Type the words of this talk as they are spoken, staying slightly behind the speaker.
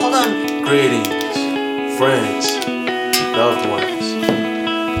Greetings, friends, loved ones,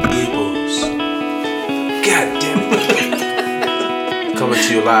 equals. God damn it. Coming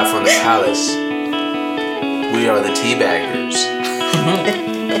to you live from the palace. We are the Teabaggers.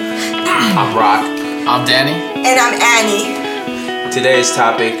 I'm Rock. I'm Danny. And I'm Annie. Today's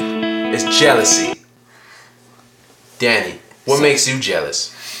topic is jealousy. Danny, what makes you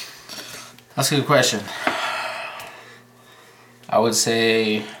jealous? That's a good question. I would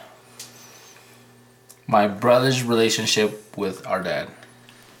say my brother's relationship with our dad.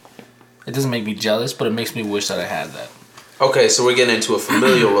 It doesn't make me jealous, but it makes me wish that I had that. Okay, so we're getting into a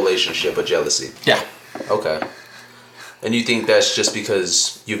familial relationship of jealousy. Yeah. Okay. And you think that's just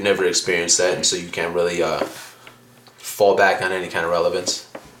because you've never experienced that and so you can't really fall back on any kind of relevance?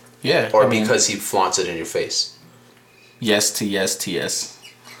 Yeah. Or because he flaunts it in your face? Yes to yes to yes.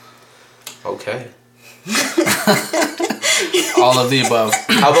 Okay. All of the above.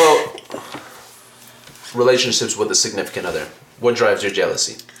 How about relationships with a significant other? What drives your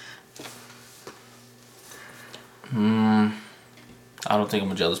jealousy? I don't think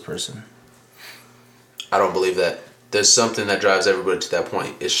I'm a jealous person. I don't believe that. There's something that drives everybody to that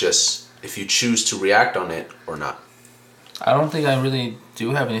point. It's just if you choose to react on it or not. I don't think I really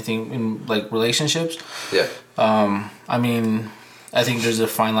do have anything in like relationships. Yeah. I think there's a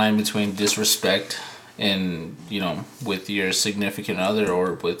fine line between disrespect and, with your significant other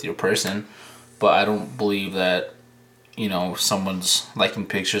or with your person. But I don't believe that, someone's liking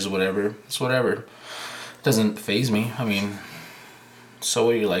pictures or whatever. It's whatever. It doesn't faze me. So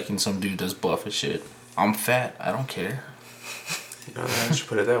what, you're liking some dude that's buff as shit. I'm fat. I don't care. I should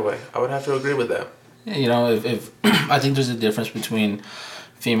put it that way. I would have to agree with that. If I think there's a difference between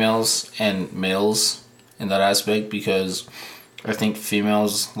females and males in that aspect, because I think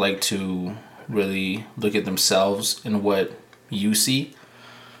females like to really look at themselves in what you see,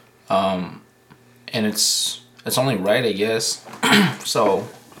 and it's only right, I guess. So,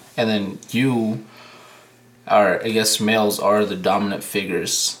 and then males are the dominant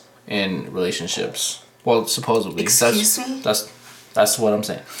figures in relationships. Well, supposedly. Excuse me? That's what I'm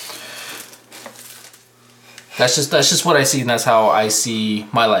saying. That's just what I see, and that's how I see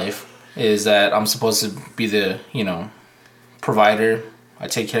my life. Is that I'm supposed to be the provider. I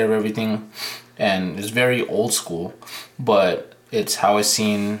take care of everything, and it's very old school, but it's how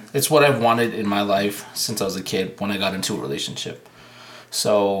it's what I've wanted in my life since I was a kid when I got into a relationship.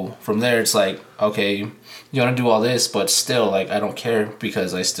 So from there, it's like, okay, you want to do all this, but still, like, I don't care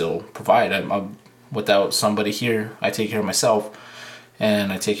because I still provide. I'm without somebody here, I take care of myself,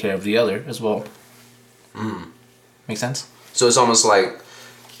 and I take care of the other as well. Make sense? So it's almost like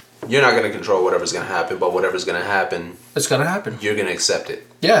you're not going to control whatever's going to happen, but whatever's going to happen, it's going to happen. You're going to accept it.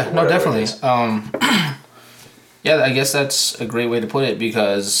 Yeah, no, definitely. Yeah, I guess that's a great way to put it,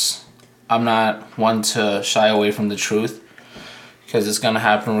 because I'm not one to shy away from the truth, because it's going to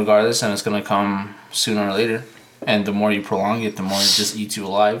happen regardless, and it's going to come sooner or later. And the more you prolong it, the more it just eats you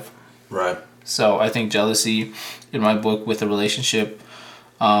alive. Right. So I think jealousy, in my book, with a relationship,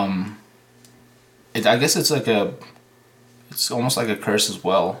 I guess it's almost like a curse as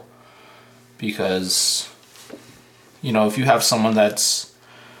well, because if you have someone that's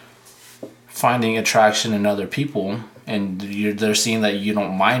finding attraction in other people and they're seeing that you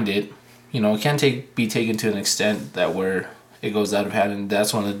don't mind it, it can be taken to an extent that where it goes out of hand, and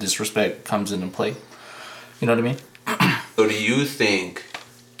that's when the disrespect comes into play. You know what I mean? So do you think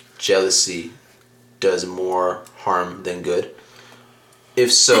jealousy does more harm than good?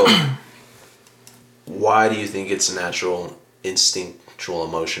 If so, why do you think it's a natural, instinctual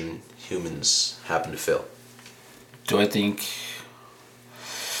emotion humans happen to feel?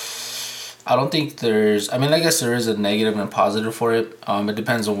 I don't think I guess there is a negative and positive for it. It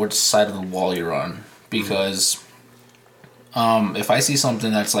depends on which side of the wall you're on. Because if I see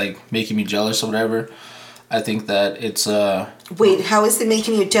something that's like making me jealous or whatever, I think that it's Wait, how is it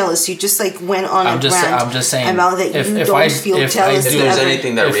making you jealous? You just like went on a rant. I'm just saying about that you don't feel jealous. If there's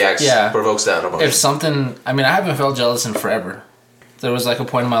anything that provokes that emotion. If something, I haven't felt jealous in forever. There was like a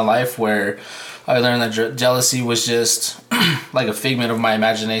point in my life where I learned that jealousy was just like a figment of my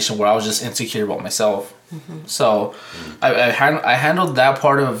imagination, where I was just insecure about myself. Mm-hmm. So I handled that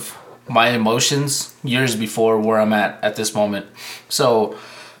part of my emotions years before where I'm at this moment. So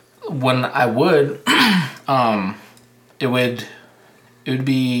when I would, it would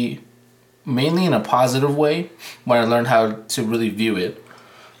be mainly in a positive way when I learned how to really view it.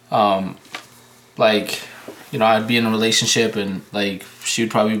 I'd be in a relationship and like she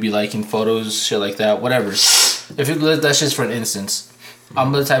would probably be liking photos, shit like that, whatever. That's just for an instance.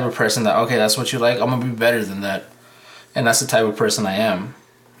 I'm the type of person that, okay, that's what you like, I'm gonna be better than that. And that's the type of person I am.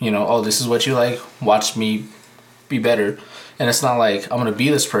 oh, this is what you like, watch me be better. And it's not like I'm gonna be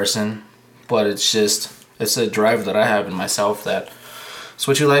this person, but it's a drive that I have in myself that it's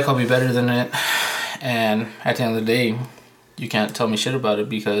what you like, I'll be better than it. And at the end of the day, you can't tell me shit about it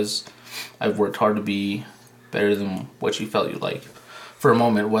because I've worked hard to be better than what you felt you like for a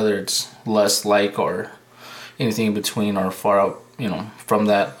moment, whether it's less like or anything in between or far out, from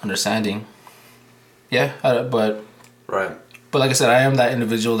that understanding. Yeah, but Right. But like I said, I am that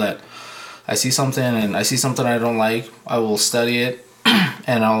individual that I see something and I see something I don't like, I will study it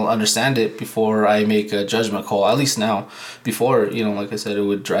and I'll understand it before I make a judgment call. At least now, before, like I said, it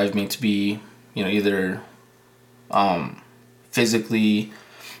would drive me to be, either physically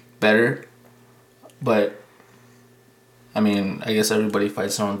better, but I mean, I guess everybody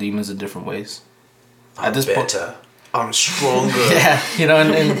fights their own demons in different ways. I'm better. I'm stronger. Yeah,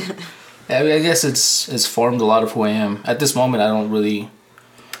 and I guess it's formed a lot of who I am. At this moment, I don't really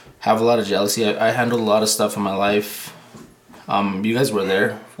have a lot of jealousy. I handled a lot of stuff in my life. You guys were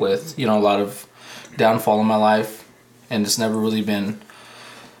there with, a lot of downfall in my life. And it's never really been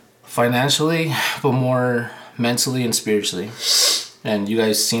financially, but more mentally and spiritually. And you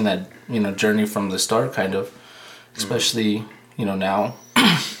guys seen that, journey from the start, kind of. Especially, now.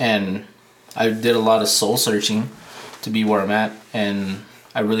 And I did a lot of soul searching to be where I'm at. And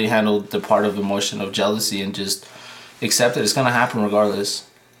I really handled the part of emotion of jealousy and just accepted it's going to happen regardless.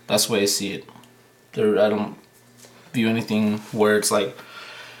 That's the way I see it. I don't view anything where it's like,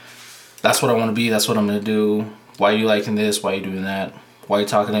 that's what I want to be, that's what I'm going to do. Why are you liking this? Why are you doing that? Why are you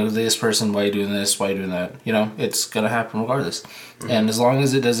talking to this person? Why are you doing this? Why are you doing that? It's going to happen regardless. Mm-hmm. And as long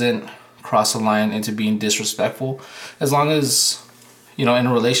as it doesn't cross the line into being disrespectful, as long as, in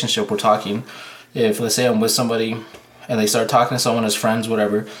a relationship we're talking, if let's say I'm with somebody and they start talking to someone as friends,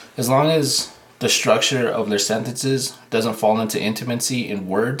 whatever, as long as the structure of their sentences doesn't fall into intimacy in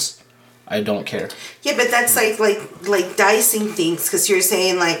words, I don't care. Yeah, but that's like dicing things, because you're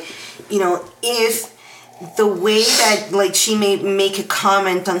saying if the way that she may make a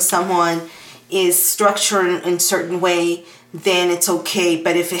comment on someone is structured in a certain way, then it's okay.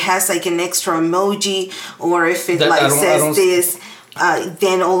 But if it has an extra emoji, or if it says this,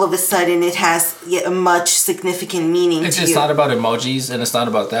 then all of a sudden it has a much significant meaning. It's just not about emojis, and it's not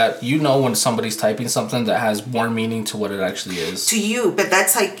about that. When somebody's typing something that has more meaning to what it actually is to you. But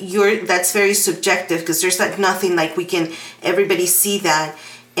that's that's very subjective, because there's nothing we can everybody see that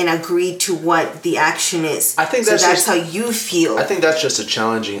and agree to what the action is. I think that's how you feel. I think that's just a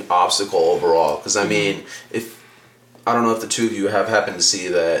challenging obstacle overall, because I mean, I don't know if the two of you have happened to see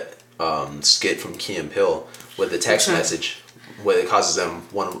that skit from Key and Peele with the text message. Where it causes them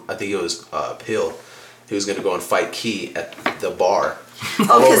I think it was Peele, he was going to go and fight Key at the bar.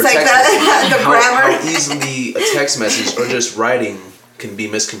 Oh, because the grammar. How easily a text message or just writing can be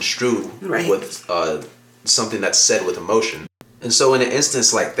misconstrued with something that's said with emotion. And so in an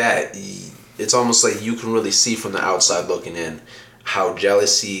instance like that, it's almost like you can really see from the outside looking in how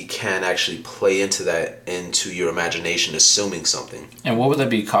jealousy can actually play into your imagination, assuming something. And what would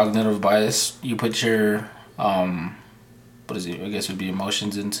that be? Cognitive bias? You put your what is it? I guess it would be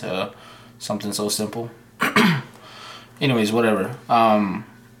emotions into something so simple. Anyways, whatever.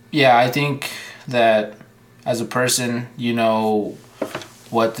 Yeah, I think that as a person,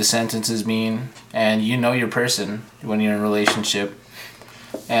 what the sentences mean, and your person when you're in a relationship.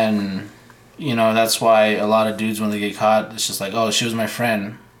 And, that's why a lot of dudes, when they get caught, it's just like, oh, she was my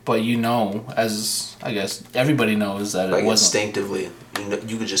friend. But as I guess everybody knows that it wasn't. Instinctively,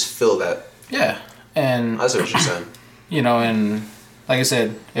 you could just feel that. Yeah. And I see what you're saying. And like I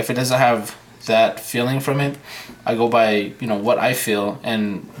said, if it doesn't have that feeling from it, I go by, what I feel,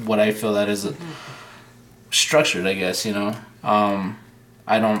 and what I feel that is structured, I guess, I'm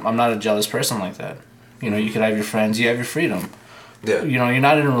not a jealous person like that. You could have your friends, you have your freedom. Yeah. You're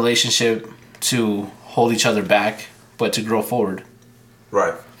not in a relationship to hold each other back, but to grow forward.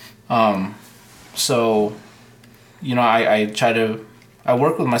 Right. So, I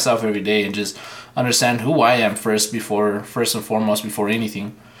work with myself every day and just understand who I am first and foremost, before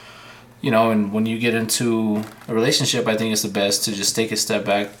anything. And when you get into a relationship, I think it's the best to just take a step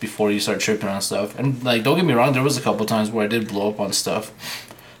back before you start tripping on stuff. And don't get me wrong, there was a couple times where I did blow up on stuff,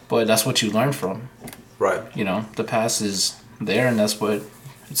 but that's what you learn from. Right. The past is there, and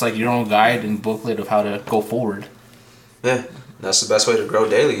it's like your own guide and booklet of how to go forward. Yeah, that's the best way to grow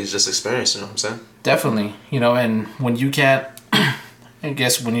daily, is just experience, you know what I'm saying? Definitely, and when you can't, I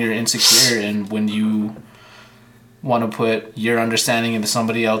guess when you're insecure and when you want to put your understanding into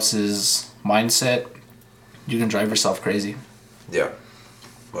somebody else's mindset, you can drive yourself crazy. Yeah,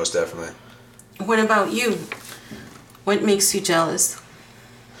 most definitely. What about you? What makes you jealous?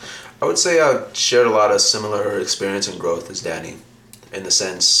 I would say I've shared a lot of similar experience and growth as Danny, in the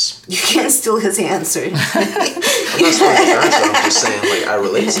sense. You can't steal his answer. I'm not stealing his answer. I'm just saying, like, I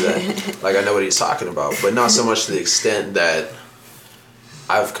relate to that. Like, I know what he's talking about, but not so much to the extent that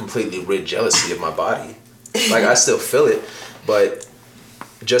I've completely rid jealousy of my body. Like, I still feel it, but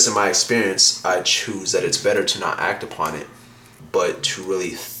just in my experience, I choose that it's better to not act upon it, but to really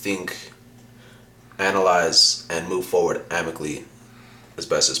think, analyze, and move forward amicably as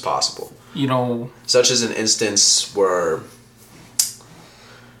best as possible. You know, such as an instance where,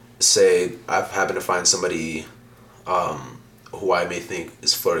 say, I've happened to find somebody who I may think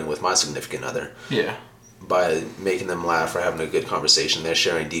is flirting with my significant other. Yeah. By making them laugh or having a good conversation, they're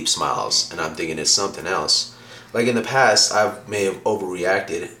sharing deep smiles, and I'm thinking it's something else. Like in the past, I may have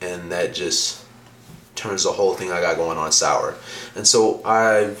overreacted, and that just turns the whole thing I got going on sour. And so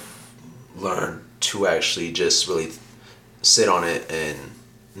I've learned to actually just really sit on it and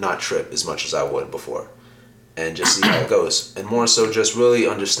not trip as much as I would before, and just see how it goes. And more so, just really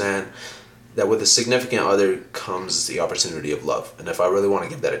understand that with a significant other comes the opportunity of love. And if I really want to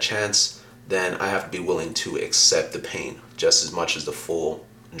give that a chance, then I have to be willing to accept the pain just as much as the full,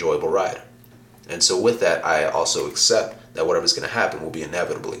 enjoyable ride. And so with that, I also accept that whatever's going to happen will be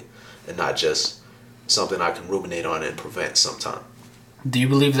inevitably, and not just something I can ruminate on and prevent sometime. Do you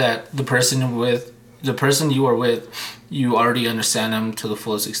believe that the person you are with, you already understand them to the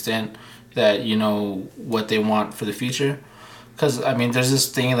fullest extent, that you know what they want for the future? Because, I mean, there's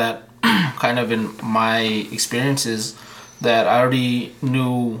this thing that kind of in my experiences that I already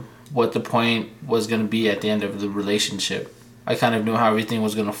knew what the point was going to be at the end of the relationship. I kind of knew how everything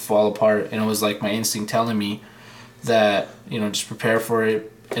was going to fall apart, and it was like my instinct telling me that, you know, just prepare for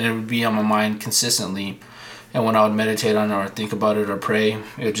it, and it would be on my mind consistently. And when I would meditate on it or think about it or pray,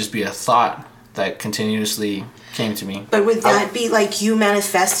 it would just be a thought that continuously came to me. But would that be like you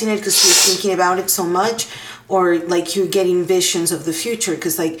manifesting it because you're thinking about it so much, or like you're getting visions of the future?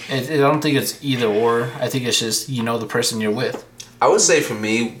 Because like I don't think it's either or. I think it's just, you know, the person you're with. I would say for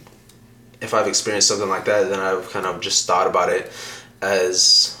me, if I've experienced something like that, then I've kind of just thought about it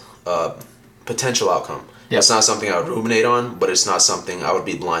as a potential outcome. Yep. It's not something I would ruminate on, but it's not something I would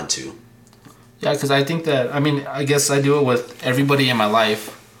be blind to. Yeah, because I think that, I mean, I guess I do it with everybody in my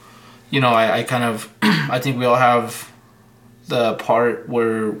life. You know, I kind of, I think we all have the part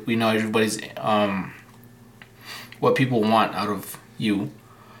where we know everybody's, what people want out of you.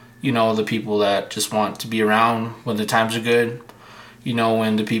 You know, the people that just want to be around when the times are good. You know,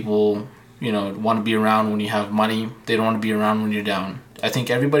 when the people, you know, want to be around when you have money. They don't want to be around when you're down. I think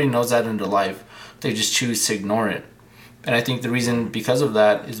everybody knows that in their life. They just choose to ignore it. And I think the reason because of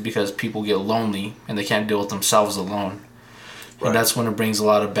that is because people get lonely and they can't deal with themselves alone. Right. And that's when it brings a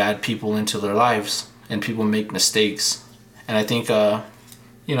lot of bad people into their lives, and people make mistakes. And I think,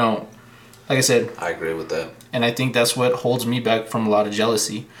 you know, like I said, I agree with that. And I think that's what holds me back from a lot of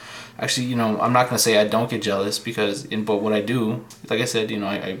jealousy. Actually, you know, I'm not going to say I don't get jealous but what I do, like I said, you know,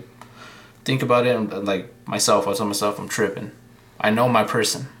 I think about it and like myself, I tell myself I'm tripping. I know my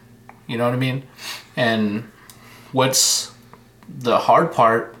person. You know what I mean? And what's the hard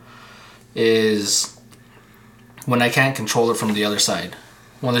part is when I can't control it from the other side.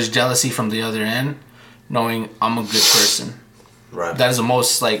 When there's jealousy from the other end, knowing I'm a good person. Right. That is the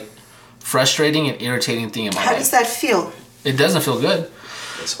most like frustrating and irritating thing in my life. How does that feel? It doesn't feel good.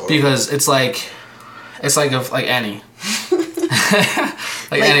 That's horrible. Because it's like Annie.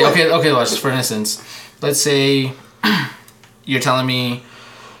 like Annie. What? Okay. Watch. For instance, let's say you're telling me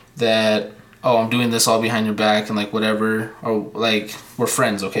that, oh, I'm doing this all behind your back and like whatever, or like we're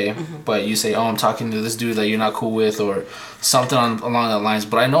friends, okay? Mm-hmm. But you say, oh, I'm talking to this dude that you're not cool with, or something along that lines.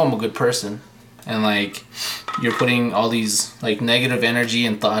 But I know I'm a good person, and like you're putting all these like negative energy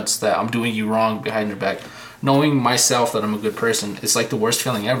and thoughts that I'm doing you wrong behind your back. Knowing myself that I'm a good person, it's like the worst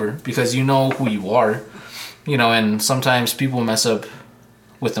feeling ever, because you know who you are, you know. And sometimes people mess up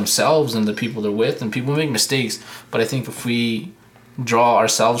with themselves and the people they're with, and people make mistakes. But I think if we draw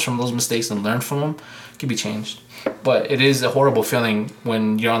ourselves from those mistakes and learn from them, it can be changed. But it is a horrible feeling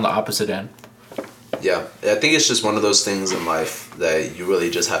when you're on the opposite end. Yeah, I think it's just one of those things in life that you really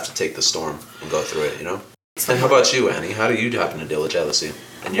just have to take the storm and go through it, you know? And how about you, Annie? How do you happen to deal with jealousy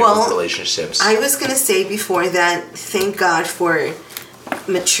in your relationships? I was going to say before that, thank God for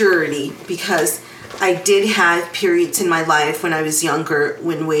maturity, because I did have periods in my life when I was younger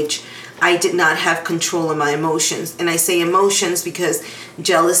in which I did not have control of my emotions. And I say emotions because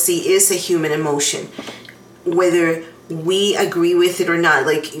jealousy is a human emotion. Whether we agree with it or not.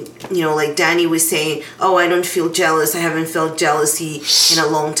 Like, you know, like Danny was saying, oh, I don't feel jealous. I haven't felt jealousy in a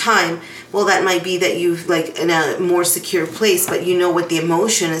long time. Well, that might be that you've like in a more secure place, but you know what the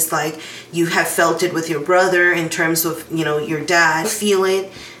emotion is like. You have felt it with your brother in terms of, you know, your dad. Feel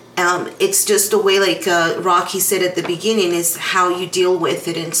it. It's just a way, like Rocky said at the beginning, is how you deal with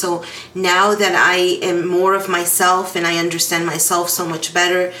it. And so now that I am more of myself and I understand myself so much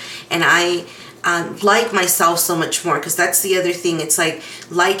better, and I like myself so much more, because that's the other thing. It's like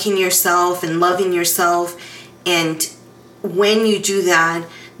liking yourself and loving yourself. And when you do that,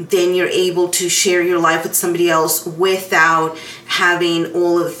 then you're able to share your life with somebody else without having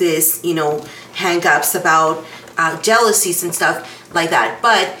all of this, you know, hang-ups about jealousies and stuff like that.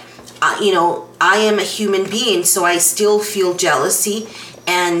 But, you know, I am a human being, so I still feel jealousy.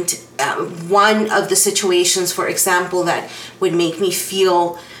 And one of the situations, for example, that would make me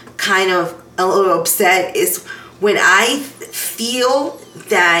feel kind of a little upset is when I feel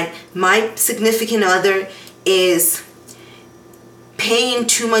that my significant other is paying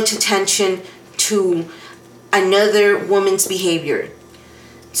too much attention to another woman's behavior.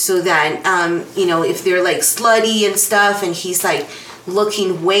 So that, you know, if they're like slutty and stuff and he's like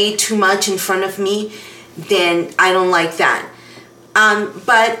looking way too much in front of me, then I don't like that.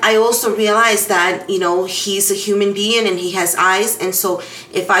 But I also realize that, you know, he's a human being and he has eyes. And so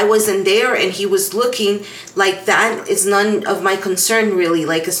if I wasn't there and he was looking like that, is none of my concern really.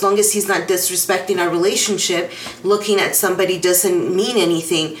 Like, as long as he's not disrespecting our relationship, looking at somebody doesn't mean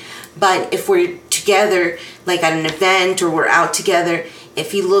anything. But if we're together, like at an event or we're out together,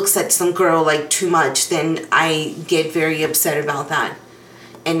 if he looks at some girl like too much, then I get very upset about that.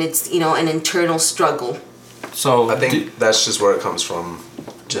 And it's, you know, an internal struggle. So I think that's just where it comes from,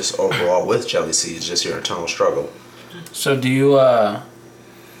 just overall with jealousy. It's just your internal struggle. So do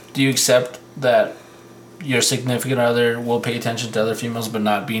you accept that your significant other will pay attention to other females but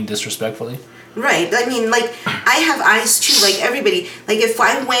not being disrespectfully? Right. I mean, like, I have eyes too, like everybody. Like,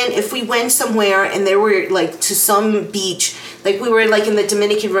 if we went somewhere and there were, like, to some beach, like, we were, like, in the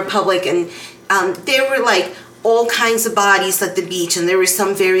Dominican Republic, and there were, like, all kinds of bodies at the beach, and there were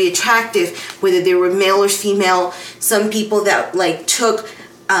some very attractive, whether they were male or female. Some people that, like, took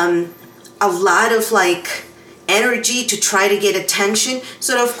a lot of, like, energy to try to get attention.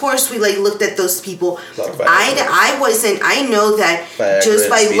 So of course we like looked at those people. I know that just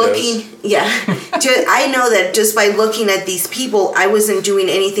by looking, I know that just by looking at these people, I wasn't doing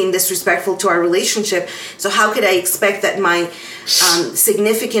anything disrespectful to our relationship. So how could I expect that my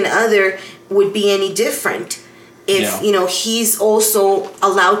significant other would be any different? If, you know, he's also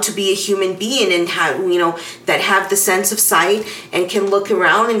allowed to be a human being and have, you know, that have the sense of sight and can look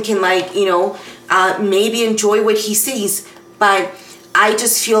around and can, like, you know, maybe enjoy what he sees. But I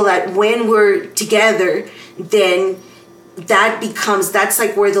just feel that when we're together, then that's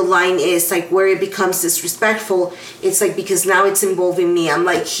like where the line is, like where it becomes disrespectful. It's like, because now it's involving me. I'm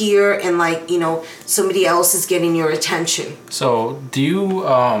like here and, like, you know, somebody else is getting your attention. So do you,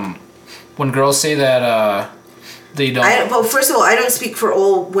 when girls say that, they don't... Well, first of all, I don't speak for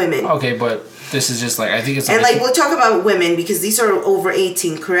all women. Okay, but this is just like, I think it's... And, like, we'll talk about women because these are over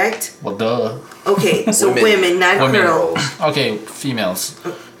 18, correct? Well, duh. Okay, so women, not girls. Okay, females.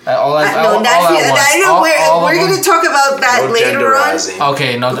 We're going to talk about that later on.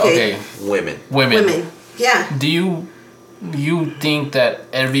 Okay, Women. Yeah. Do you think that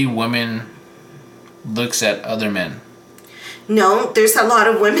every woman looks at other men? No, there's a lot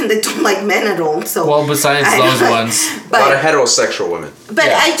of women that don't like men at all. So, well, besides those ones, a lot of heterosexual women. But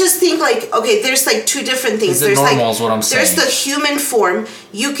yeah. I just think, like, okay, there's like two different things. There's normal is what I'm saying. There's the human form.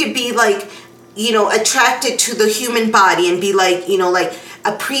 You could be like, you know, attracted to the human body and be like, you know, like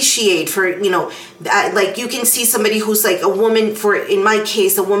appreciate for, you know, like you can see somebody who's like a woman, for in my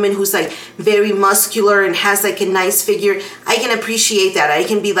case, a woman who's like very muscular and has like a nice figure. I can appreciate that. I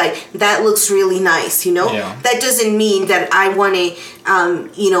can be like, that looks really nice, you know? Yeah. That doesn't mean that I want to,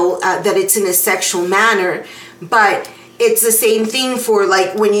 you know, that it's in a sexual manner, but it's the same thing for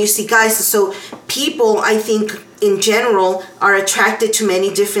like when you see guys. So people, I think, in general, are attracted to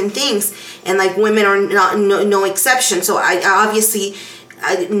many different things, and like women are no exception. So I obviously,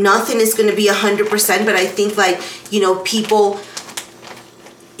 nothing is going to be 100%, but I think, like, you know, people,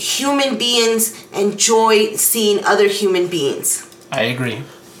 human beings enjoy seeing other human beings. I agree.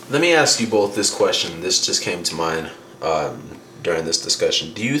 Let me ask you both this question. This just came to mind during this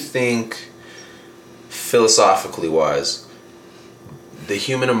discussion. Do you think, philosophically wise, the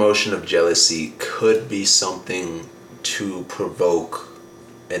human emotion of jealousy could be something to provoke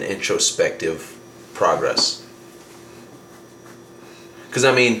an introspective progress? Because,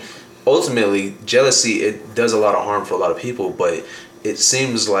 I mean, ultimately, jealousy, it does a lot of harm for a lot of people, but it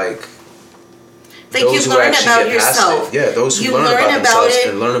seems like Like you learn about yourself. those who You learn learn about about themselves it,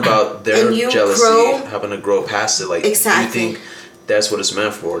 and learn about their and you jealousy, grow. having to grow past it. Like, Exactly. do you think that's what it's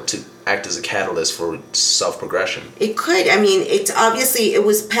meant for, to act as a catalyst for self-progression? It could. I mean, it's obviously it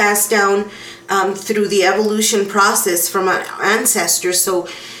was passed down through the evolution process from our ancestors. So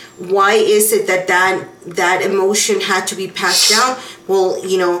why is it that emotion had to be passed down? Well,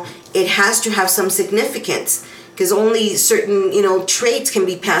 it has to have some significance. Because only certain, traits can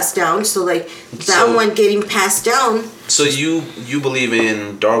be passed down. So, like, that one getting passed down. So you believe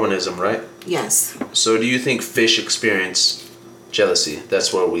in Darwinism, right? Yes. So do you think fish experience jealousy?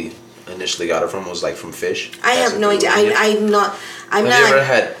 That's where we initially got it from, was like from fish? I have no idea. I'm not. Have you ever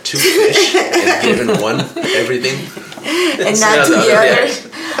had two fish and given one everything? And not to the other.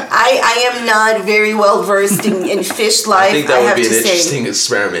 I am not very well versed in fish life. I think that would be an say. interesting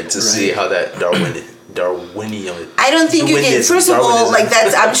experiment to see how that Darwinian. I don't think you can. First of all, like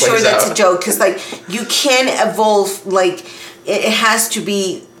that's. I'm sure that's a joke because like you can evolve. Like it has to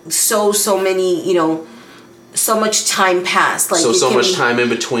be so many. So much time passed. Like so much time in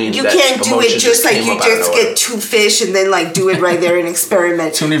between. You can't do it just like you just get two fish and then like do it right there and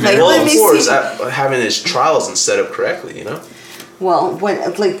experiment. Like, well, of course, having his trials and set up correctly. Well,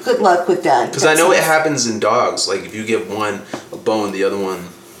 good luck with that. Because I know it happens in dogs. Like if you give one a bone, the other one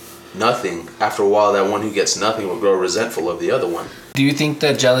nothing. After a while, that one who gets nothing will grow resentful of the other one. Do you think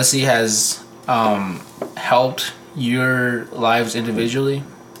that jealousy has helped your lives individually?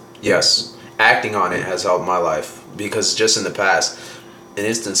 Yes. Acting on it has helped my life. Because just in the past, in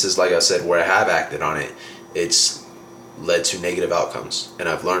instances, like I said, where I have acted on it, it's led to negative outcomes. And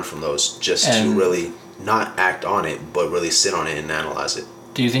I've learned from those to really not act on it, but really sit on it and analyze it.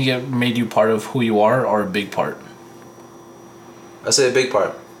 Do you think it made you part of who you are or a big part? I say a big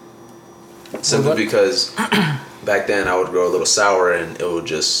part. Simply because back then I would grow a little sour and it would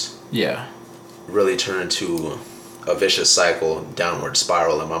just really turn into a vicious cycle, downward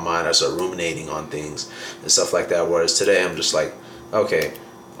spiral in my mind. I start ruminating on things and stuff like that. Whereas today I'm just like, okay,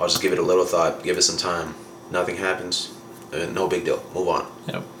 I'll just give it a little thought, give it some time. Nothing happens. No big deal. Move on.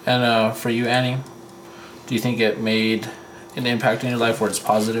 Yep. And for you, Annie, do you think it made an impact in your life where it's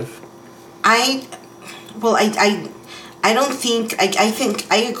positive? I don't think I think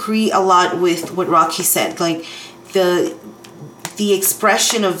I agree a lot with what Rocky said. Like the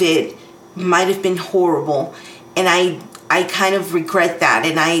expression of it might have been horrible, and I kind of regret that.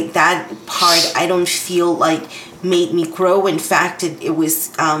 And that part I don't feel like made me grow. In fact, it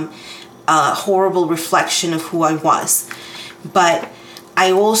was a horrible reflection of who I was. But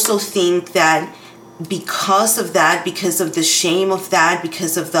I also think that because of that, because of the shame of that,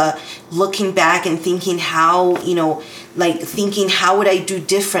 because of the looking back and thinking how, thinking how would I do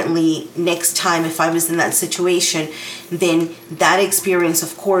differently next time if I was in that situation, then that experience,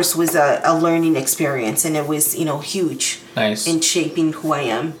 of course, was a learning experience, and it was, huge in shaping who I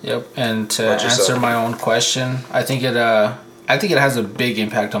am. Yep. And to answer my own question, I think it has a big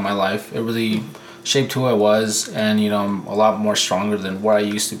impact on my life. It really shaped who I was, and I'm a lot more stronger than where I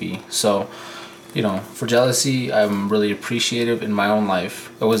used to be. So for jealousy, I'm really appreciative in my own life.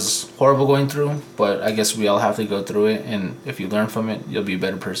 It was horrible going through, but I guess we all have to go through it, and if you learn from it, you'll be a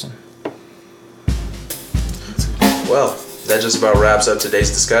better person. Well, that just about wraps up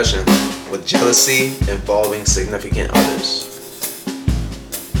today's discussion with jealousy involving significant others.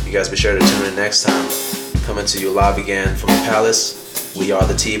 You guys be sure to tune in next time. Coming to you live again from the Palace. We are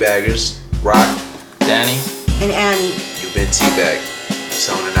the Teabaggers. Rock, Danny, and Annie. You've been Teabagged.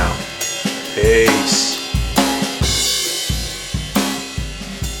 Signing out. Peace.